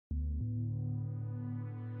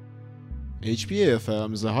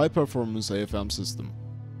hpAFM is a high-performance AFM system.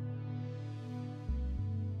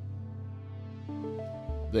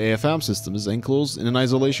 The AFM system is enclosed in an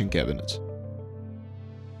isolation cabinet.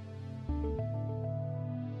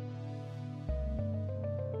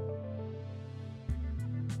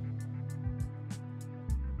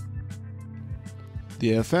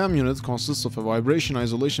 The AFM unit consists of a vibration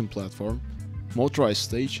isolation platform, motorized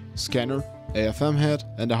stage, scanner, AFM head,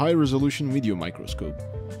 and a high-resolution video microscope.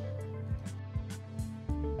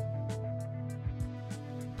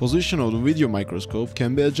 Position of the video microscope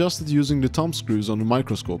can be adjusted using the thumb screws on the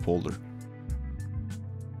microscope holder.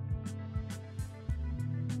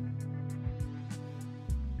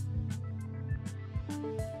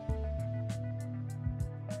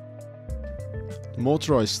 The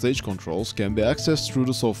motorized stage controls can be accessed through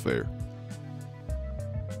the software.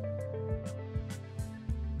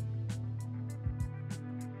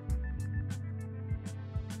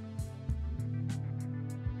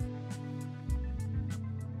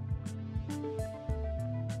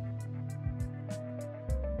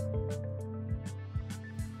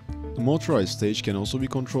 The motorized stage can also be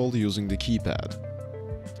controlled using the keypad.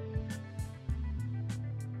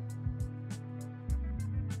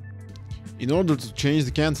 In order to change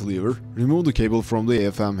the cantilever, remove the cable from the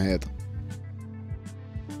AFM head.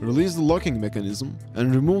 Release the locking mechanism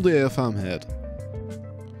and remove the AFM head.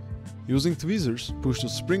 Using tweezers, push the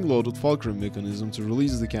spring-loaded fulcrum mechanism to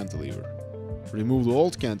release the cantilever. Remove the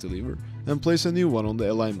old cantilever and place a new one on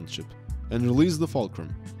the alignment chip, and release the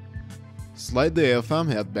fulcrum. Slide the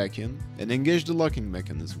AFM head back in and engage the locking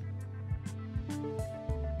mechanism.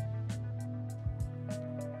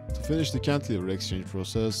 To finish the cantilever exchange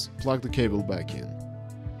process, plug the cable back in.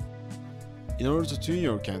 In order to tune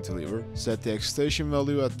your cantilever, set the excitation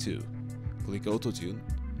value at 2. Click Auto Tune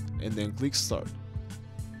and then click Start.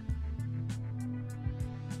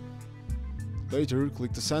 Later,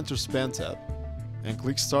 click the Center Span tab and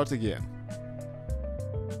click Start again.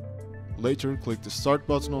 Later, click the Start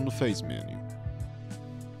button on the Phase menu.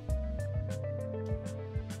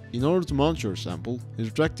 In order to mount your sample,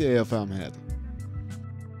 retract the AFM head.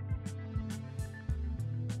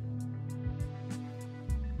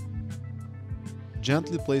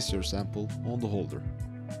 Gently place your sample on the holder.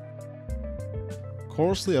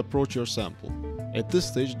 Coarsely approach your sample. At this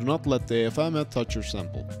stage, do not let the AFM head touch your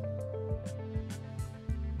sample.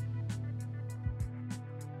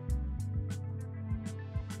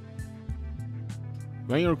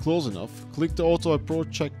 When you're close enough, click the Auto Approach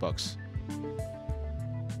checkbox.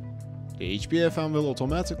 The hpAFM will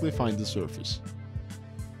automatically find the surface.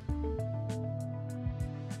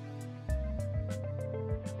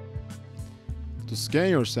 To scan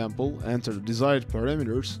your sample, enter the desired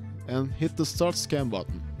parameters and hit the Start Scan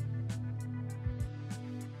button.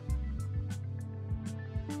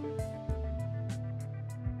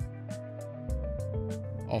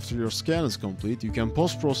 After your scan is complete, you can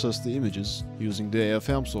post-process the images using the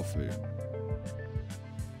AFM software.